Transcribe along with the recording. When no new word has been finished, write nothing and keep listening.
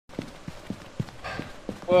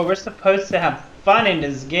Well, we're supposed to have fun in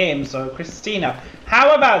this game, so Kristina,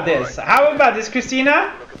 how about this? How about this,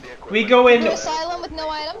 Kristina? We go in. Do asylum with no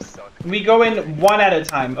items. We go in one at a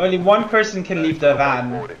time. Only one person can leave the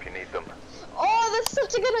van. Oh, that's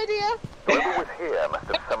such a good idea. Whoever was here must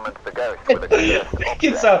have summoned the ghost with a cursed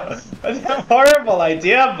object. It's a horrible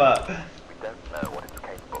idea, but. We don't know what it's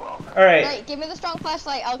capable of. All right. Right, give me the strong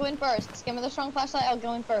flashlight. I'll go in first. Give me the strong flashlight. I'll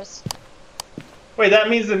go in first. Wait, that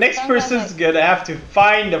means the next Strong person's flashlight. gonna have to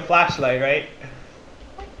find the flashlight, right?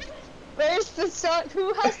 Where's the strong?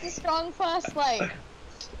 Who has the strong flashlight?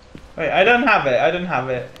 Wait, I don't have it. I don't have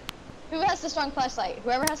it. Who has the strong flashlight?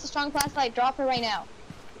 Whoever has the strong flashlight, drop it right now.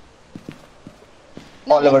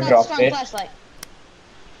 No, Oliver it's not dropped the strong it. flashlight.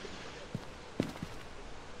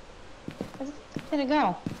 Where did it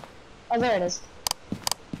go? Oh, there it is.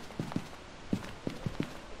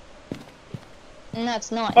 No,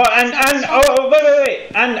 it's not. Oh, It's not strong.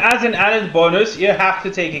 wait. And as an added bonus, you have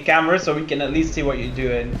to take a camera so we can at least see what you're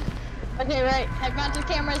doing. Okay, right. Head mounted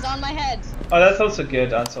cameras on my head. Oh, that's also good.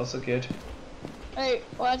 That's also good. Wait,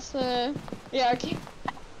 watch the. Yeah, okay.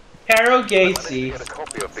 Carol I managed to Gacy. get a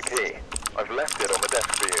copy of the key. I've left it on the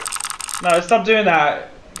desk for you. No, stop doing that.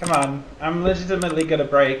 Come on. I'm legitimately gonna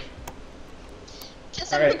break. Can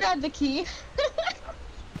somebody Alright. grab the key?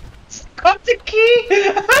 Got the key!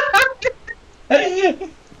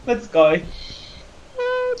 Let's go.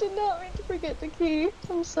 Oh, I did not mean to forget the key.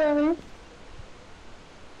 I'm sorry.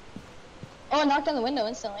 Oh, I knocked on the window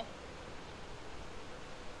instantly.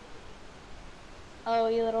 Oh,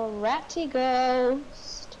 you little ratty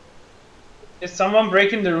ghost. Is someone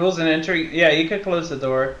breaking the rules and entering? Yeah, you could close the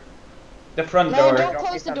door. The front No, door. don't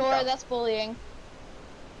close the door. That's bullying.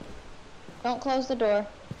 Don't close the door.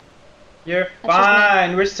 You're just me.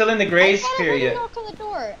 fine. We're still in the grace I thought I heard period. a knock on the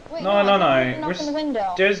door. Wait, No, I no, thought I no. heard a knock We're on the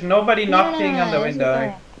window. There's nobody No, no, knocking no, on the this is window.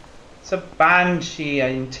 fine. It's a banshee,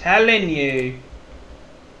 I'm telling you.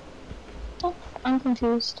 Oh, I'm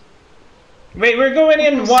confused. Wait, we're going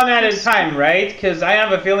in one at a time, right? Because I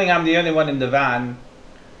have a feeling I'm the only one in the van.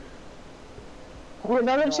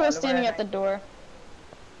 Remember, she No, was standing Oliver. at the door.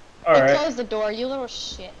 Alright. Close the door, you little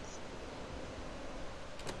shit.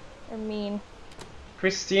 You're mean.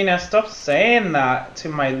 Kristina, stop saying that to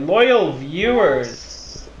my loyal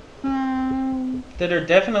viewers that are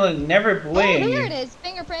definitely never Oh, bullying here you. it is.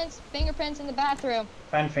 Fingerprints. Fingerprints in the bathroom.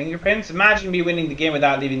 Find fingerprints? Imagine me winning the game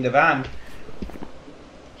without leaving the van.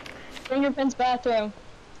 Fingerprints bathroom.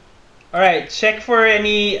 Alright, check for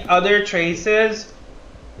any other traces.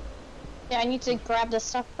 Yeah, I need to grab the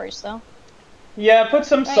stuff first, though. Yeah, put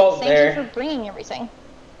some Right, salt thank there. you for bringing everything.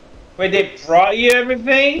 Wait, they brought you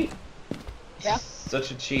everything? Yeah.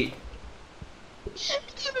 Such a cheat. What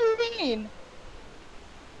do you mean?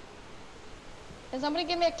 Can somebody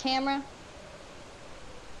give me a camera?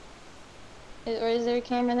 Or is there a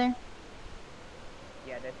camera there?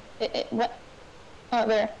 Yeah, that's What? Oh,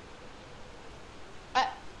 there.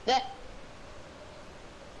 That.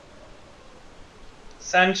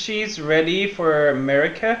 Sanchi's ready for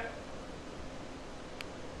America?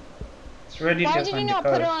 It's ready Why to did you find the not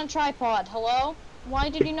put code. it on a tripod? Hello? Why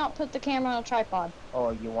did you not put the camera on a tripod? Oh,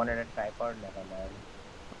 you wanted a tripod? Never mind.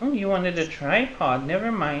 Oh, you wanted a tripod?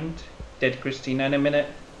 Never mind. Dead Kristina in a minute.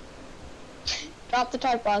 Drop the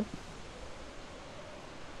tripod.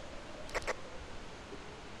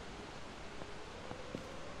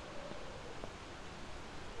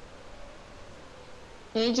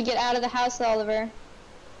 You need to get out of the house, Oliver.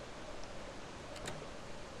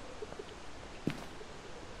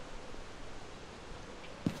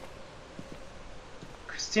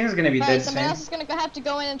 Kristina's gonna be Alright, dead somebody soon. else is gonna have to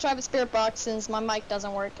go in and try the spirit box since my mic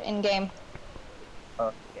doesn't work in game.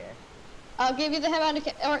 Okay. I'll give you the head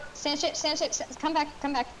mounted or stand shit, come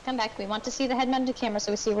back. We want to see the head mounted camera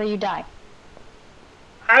so we see where you die.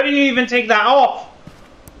 How do you even take that off?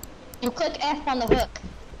 You click F on the hook.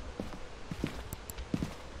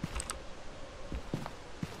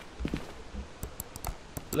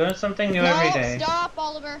 Learn something new No, every day. stop,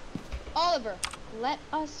 Oliver. Oliver, let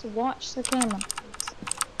us watch the camera.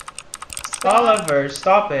 Stop. Oliver,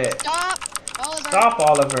 stop it. Stop, Oliver. Stop,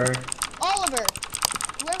 Oliver. Oliver.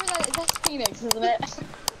 Whoever that is, that's Phoenix, isn't it?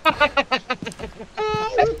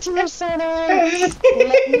 Oh, you two so nice.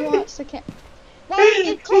 Let me watch the camera. Why did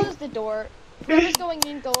you close the door? Whoever's going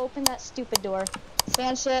in, go open that stupid door.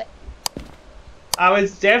 Stand shit. I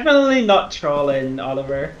was definitely not trolling,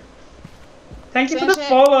 Oliver. Thank you for the Stand shit.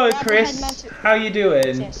 follow, Grab the Chris. head mounted- How you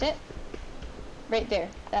doing? Stand shit. Right there.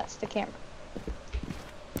 That's the camera.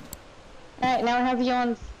 Alright, now I have you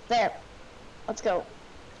on there. Let's go.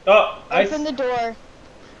 Oh, Open the door.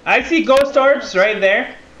 I see ghost orbs right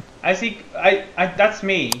there. I see. That's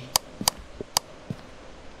me.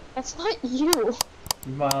 That's not you.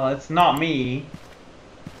 Well, it's not me.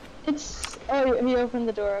 It's. Oh, you opened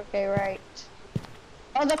the door. Okay, right.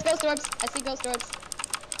 Oh, that's ghost orbs. I see ghost orbs.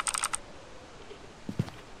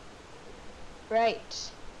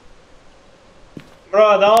 Right.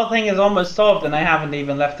 Bro, the whole thing is almost solved and I haven't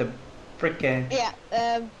even left a frickin'...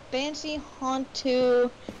 Yeah. Banshee, Haunt 2.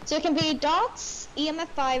 So it can be dots, EMF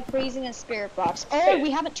 5, freezing, and spirit box. Oh,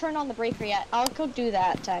 we haven't turned on the breaker yet. I'll go do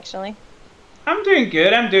that actually. I'm doing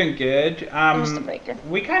good, I'm doing good. Where's the breaker?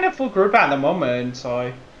 We kind of full group at the moment,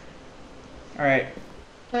 so... Alright.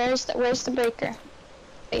 Where's the breaker?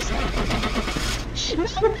 Basement.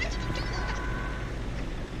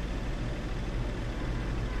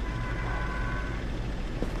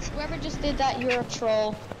 Whoever just did that, you're a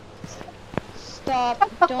troll.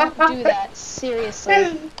 Stop. Don't do that. Seriously.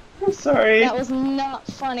 I'm sorry. That was not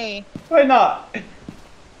funny. Why not?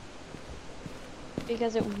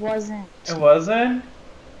 Because it wasn't. It wasn't?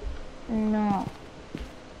 No.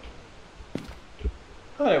 I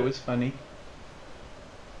thought it was funny.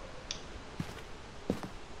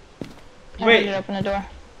 I Wait. did open the door.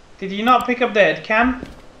 Did you not pick up the head cam?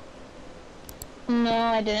 No,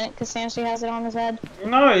 I didn't, because Sanshi has it on his head.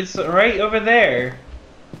 No, it's right over there.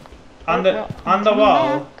 On the I'm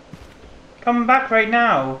wall. back. Come back right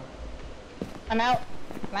now. I'm out.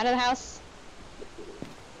 I'm out of the house.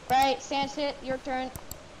 Right, Sanshi, your turn.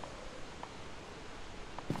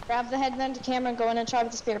 Grab the headband camera and go in and try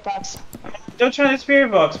with the spirit box. Don't try the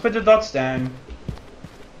spirit box. Put the dots down.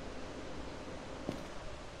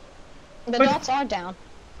 The But- dots are down.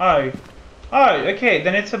 Oh. Oh, okay.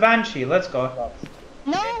 Then it's a banshee. Let's go. Box.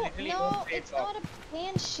 No, literally no, no spirit it's box. not a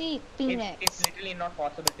banshee, Phoenix. It's literally not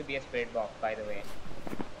possible to be a spirit box, by the way.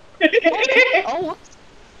 Oh, whoops.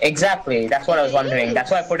 Exactly, that's what I was wondering.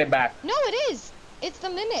 That's why I put it back. No, it is. It's the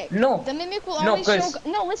mimic. No. The mimic will No, always show. 'cause-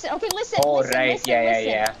 No, listen. Okay, listen. Oh, listen, right. listen, Yeah.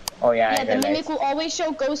 listen. Oh, yeah, Yeah, I the realized. mimic will always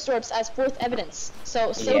show ghost orbs as fourth evidence.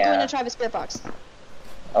 So still go in Yeah. and try the spirit box.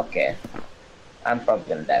 Okay. I'm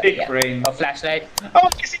probably there. Big Yeah. brain. A flashlight. Oh,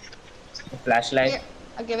 A flashlight. Here,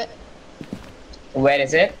 I'll give it. Where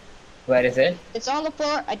is it? Where is it? It's on the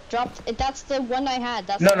floor. I dropped it. That's the one I had.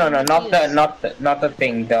 That's No, the no, one no, I not the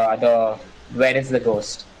thing. The where is the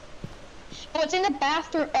ghost? Oh, it's in the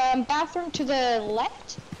bathroom. Bathroom to the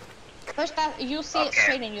left. First bath. You'll see it Okay.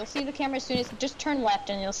 straight in. You'll see the camera as soon as just turn left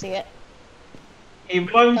and you'll see it. he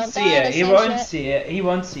won't Don't see die, it. He the won't same shit. see it. He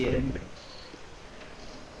won't see it.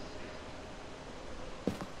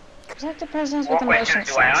 Protect the presence What with emotion.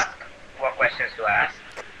 questions do I ask? What questions do I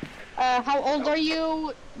ask? How old are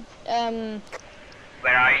you? Where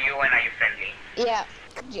are you and are you friendly? Yeah.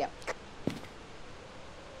 Yeah.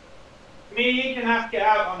 Me can have to get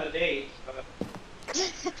out on a date.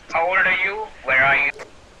 How old are you? Where are you?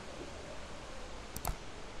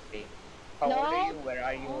 How old No. are you? Where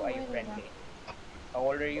are you? Oh, Are you wait a friendly? How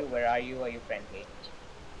old are you? Where are you? Are you friendly?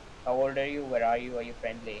 How old are you? Where are you? Are you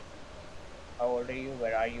friendly? How old are you?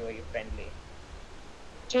 Where are you? Are you friendly?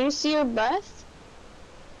 Do you see your breath?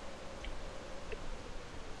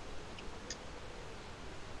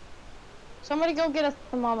 Somebody go get a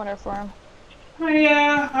thermometer for him. Oh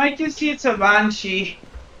yeah, I can see it's a banshee.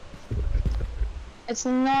 It's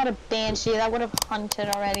not a banshee. That would have hunted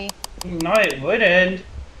already. No, it wouldn't.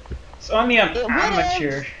 It's only an It would've.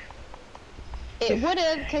 amateur. It would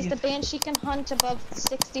have, because the banshee can hunt above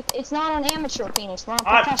 60. It's not an amateur Phoenix. We're not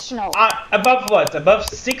Ah, professional. Above what? Above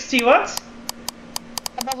 60 what?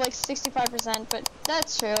 Above like 65%, but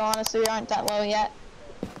that's true. Honestly, we aren't that low yet.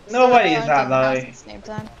 Nobody Still is that aren't in the house low. at the same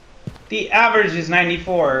time. The average is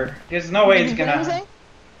 94. There's no way it's What did you say?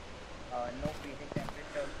 gonna. No freezing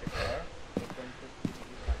temperature before. It's going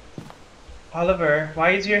to be Oliver, why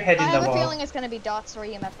is your head I in have the a wall? feeling it's gonna be dots or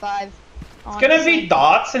EMF 5. It's gonna be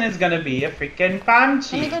dots and it's gonna be a freaking Let me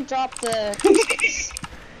banshee. go drop the.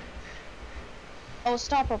 Oh,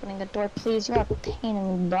 stop opening the door, please. You're a pain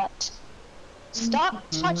in the butt. Stop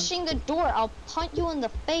touching the door. I'll punt you in the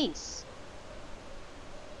face.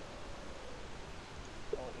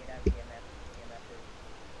 Oh, it has EMF. EMF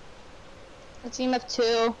is. It's EMF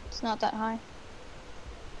 2. It's not that high.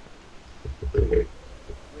 Wait, did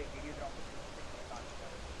you drop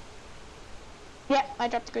it? Yeah, I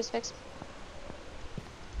dropped the crucifix.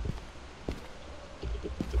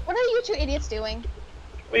 What are you two idiots doing?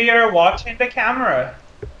 We are watching the camera.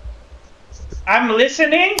 I'm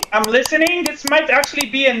listening. This might actually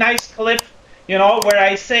be a nice clip, you know, where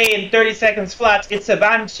I say in 30 seconds flat, it's a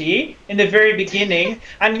banshee in the very beginning.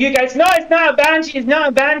 And you guys, no, it's not a banshee, it's not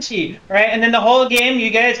a banshee, right? And then the whole game, you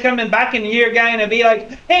guys coming back and you're gonna be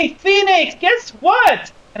like, hey, Phoenix, guess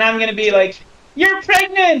what? And I'm gonna be like, you're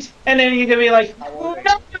pregnant. And then you're gonna be like, How old are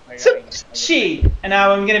no, you? Where So are you? she. And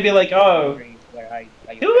now I'm gonna be like, oh, Where are you?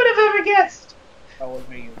 Are you who would have ever guessed? How old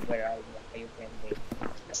are you? Where are you? Are you friendly?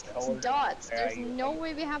 How old are you? Dots. Where are There's you? no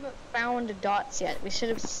way we haven't found dots yet. We should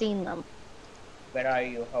have seen them. Where are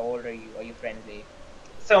you? How old are you? Are you friendly?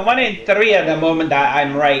 So 1 in 3 at the moment that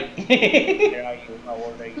I'm right. Where are you? How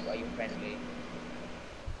old are you? Are you friendly?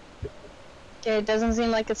 Okay, it doesn't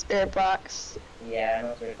seem like a spirit box. Yeah,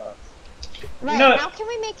 no spirit box. Right, No. how can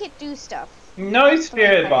we make it do stuff? No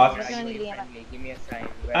spirit Where box. We're are gonna you? Are need you the ammo. friendly? Give me a sign.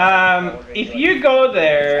 Where are you? How old are If Are you go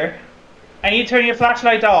there and you turn your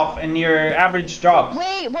flashlight off and your average drops.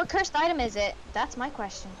 Wait, what cursed item is it? That's my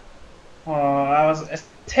question. Oh, I was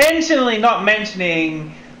intentionally not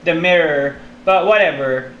mentioning the mirror, but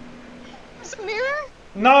whatever. Is it mirror?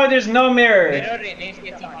 No, there's no mirror. Mirror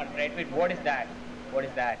initiates on, right? Wait, what is that? What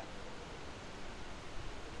is that?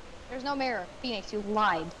 There's no mirror. Phoenix, you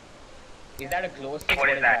lied. Is that a glow stick? What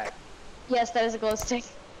is that? Yes, that is a glow stick.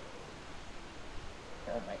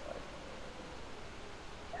 Oh my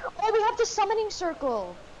god. Oh, we have the summoning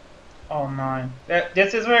circle. Oh no.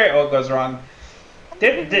 This is where it all goes wrong.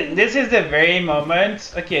 This is the very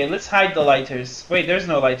moment. Okay, let's hide the lighters. Wait, there's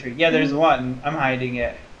no lighter. Yeah, there's one. I'm hiding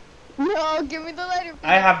it. No, give me the lighter. Phoenix.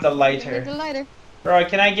 I have the Give me lighter. the lighter. Bro,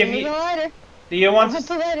 can I give Give me the you... lighter. Do you I want... want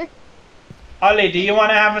the lighter. Ollie, do you want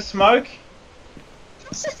to have a smoke?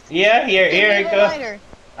 Yeah, here Give you me the go. lighter.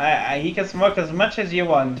 He can smoke as much as you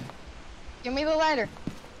want. Give me the lighter.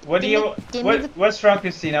 What do Give you... me- give me the- What's wrong,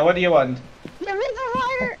 Kristina? What do you want? Give me the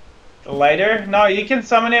lighter. The lighter? No, you can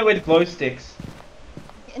summon it with glow sticks.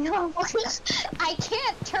 No, I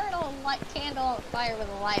can't turn a candle on fire with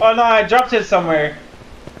a lighter. Oh no, I dropped it somewhere.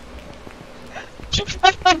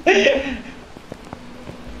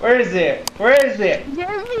 Where is it? Where is it? Give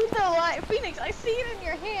me the light, Phoenix. I see it in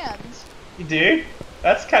your hand. You do?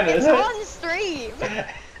 That's kind of... It's on stream.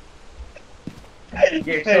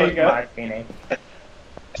 You're There so you go. smart, Phoenix.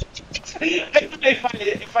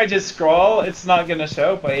 if I just scroll, it's not gonna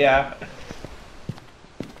show, but yeah.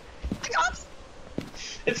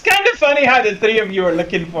 It's kind of funny how the three of you are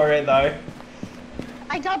looking for it, though.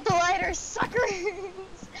 I got the lighter, suckers.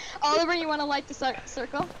 Oliver, you want to light the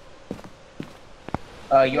circle?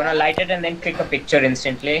 You wanna light it and then click a picture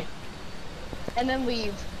instantly? And then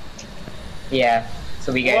leave. Yeah.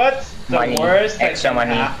 So we get What's the money, worst that extra can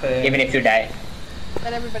money, happen? even if you die.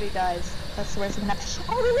 Then everybody dies. That's the worst that can happen.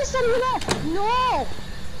 Oh, we missed an EMF. No.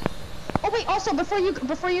 Oh wait. Also,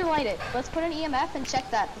 before you light it, let's put an EMF and check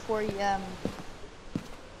that before you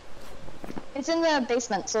It's in the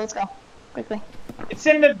basement, so let's go quickly. It's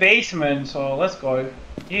in the basement, so let's go.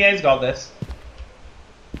 You guys got this.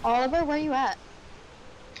 Oliver, where are you at?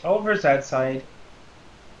 Oliver's outside.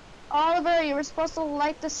 Oliver, you were supposed to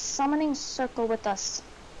light the summoning circle with us.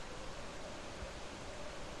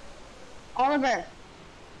 Oliver.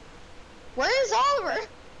 Where is Oliver?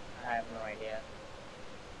 I have no idea.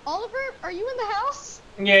 Oliver, are you in the house?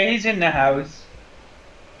 Yeah, he's in the house.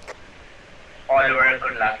 Oliver,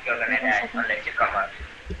 good luck. You're gonna die unless you come out.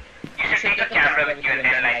 You should take a camera with you and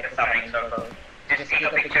then light the summoning circle. Just take a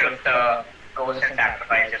picture of the ghost and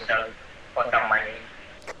sacrifice yourself for some money.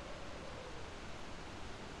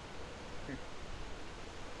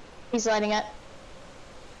 He's lighting it.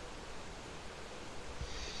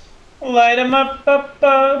 Light him up,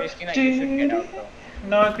 Kristina, you should get out though.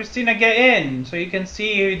 No, Kristina, get in so you can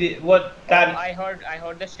see what that. I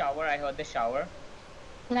heard the shower. I heard the shower.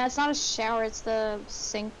 No, it's not a shower, it's the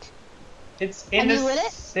sink. It's in Have the you lit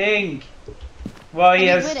it? sink. Well, he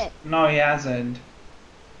Have you has. lit it? No, he hasn't.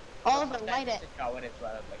 Oliver, Sometimes light it. it's a shower as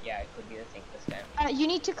well, but yeah, it could be the sink this time. You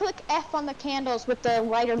need to click F on the candles with the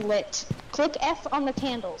lighter lit. Click F on the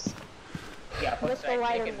candles. Yeah, With first the right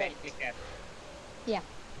lighter click and then lit. click F. Yeah.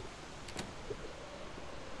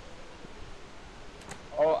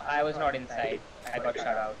 Oh, I was not inside. I got shut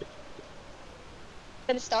out.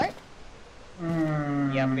 Did it start?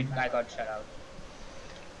 Yeah, I got shut out.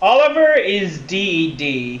 Oliver is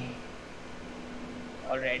DED.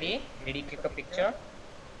 Already? Did he click a picture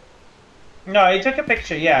No, he took a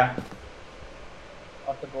picture, yeah.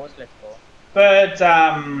 of the ghost? Let's go. But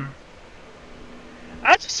I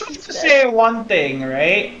just want to say one thing,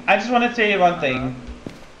 right? I just want to tell you one thing.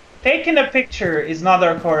 Taking a picture is not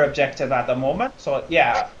our core objective at the moment, so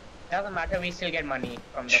yeah. Doesn't matter, we still get money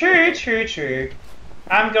from the True, photo. true, true.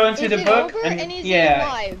 I'm going to Is the it book over and is yeah,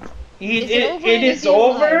 he alive? it is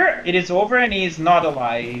over. It is over, and he is not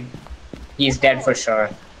alive. He's dead for sure.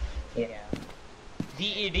 Yeah.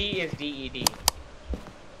 DED is DED.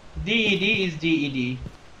 DED is DED.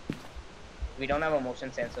 We don't have a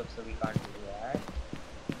motion sensor, so we can't do that.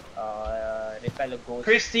 Repel a ghost.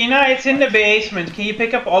 Kristina, it's in the basement. Can you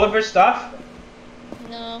pick up Oliver's stuff?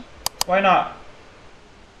 No, Why not?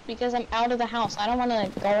 because I'm out of the house. I don't want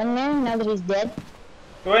to go in there now that he's dead.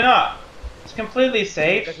 Why not? It's completely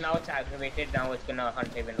safe. Because now it's aggravated, now it's gonna hunt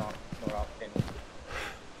even more often.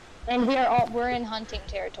 And we're in hunting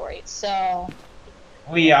territory, so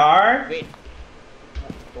We are? Wait.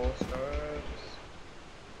 Ghost orbs.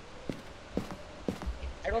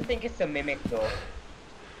 I don't think it's a mimic though.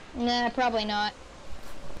 nah, probably not.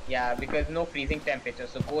 Yeah, because no freezing temperature.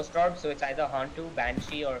 So ghost orb, so it's either Hantu,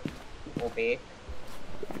 Banshee, or Obey.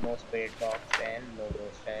 No spirit box then, no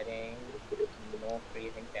ghost riding, no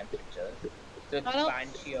freezing temperatures. So it's I don't-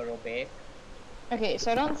 Banshee or Obey. Okay,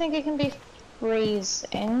 so I don't think it can be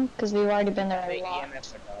freezing because we've already been there The a lot. EMF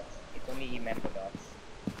for dogs. It's only EMF for dogs.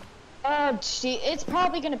 Oh, gee, it's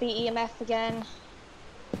probably gonna be EMF again.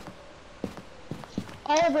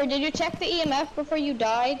 Oliver, did you check the EMF before you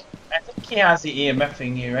died? I think he has the EMF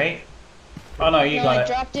thingy, right? Oh no, you No, got I it.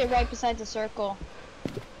 dropped it right beside the circle.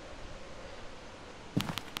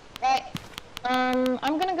 Right.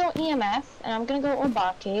 I'm gonna go EMF, and I'm gonna go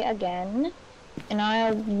Obake again,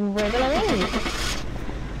 and we're gonna leave.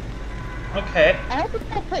 Okay, I hope you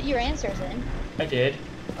all put your answers in. I did.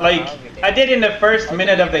 Like, we did. I did in the first Also,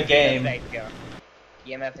 minute of the EMF is game. right here.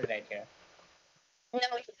 EMF is right here. No,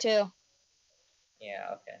 too.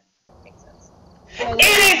 Yeah, okay. Makes sense.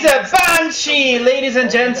 It is a Banshee, ladies and Oh,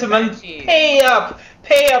 it's a gentlemen. Banshee.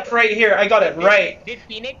 Pay up right here. I got it right.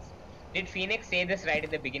 Did Phoenix say this right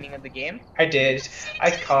at the beginning of the game? I did.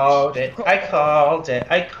 I called it. I called it.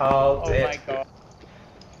 I called Oh it. my god.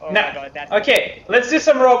 Oh Now, my god, that's okay, let's do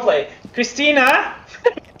some roleplay. Christina?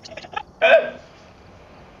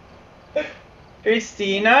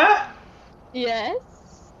 Christina? Yes.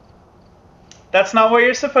 That's not what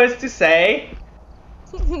you're supposed to say.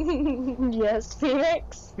 Yes,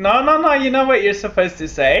 Phoenix. No, you know what you're supposed to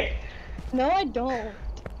say. No, I don't.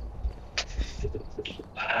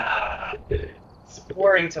 It's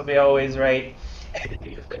boring to be always right.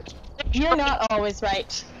 You're not always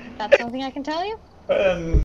right. That's something I can tell you.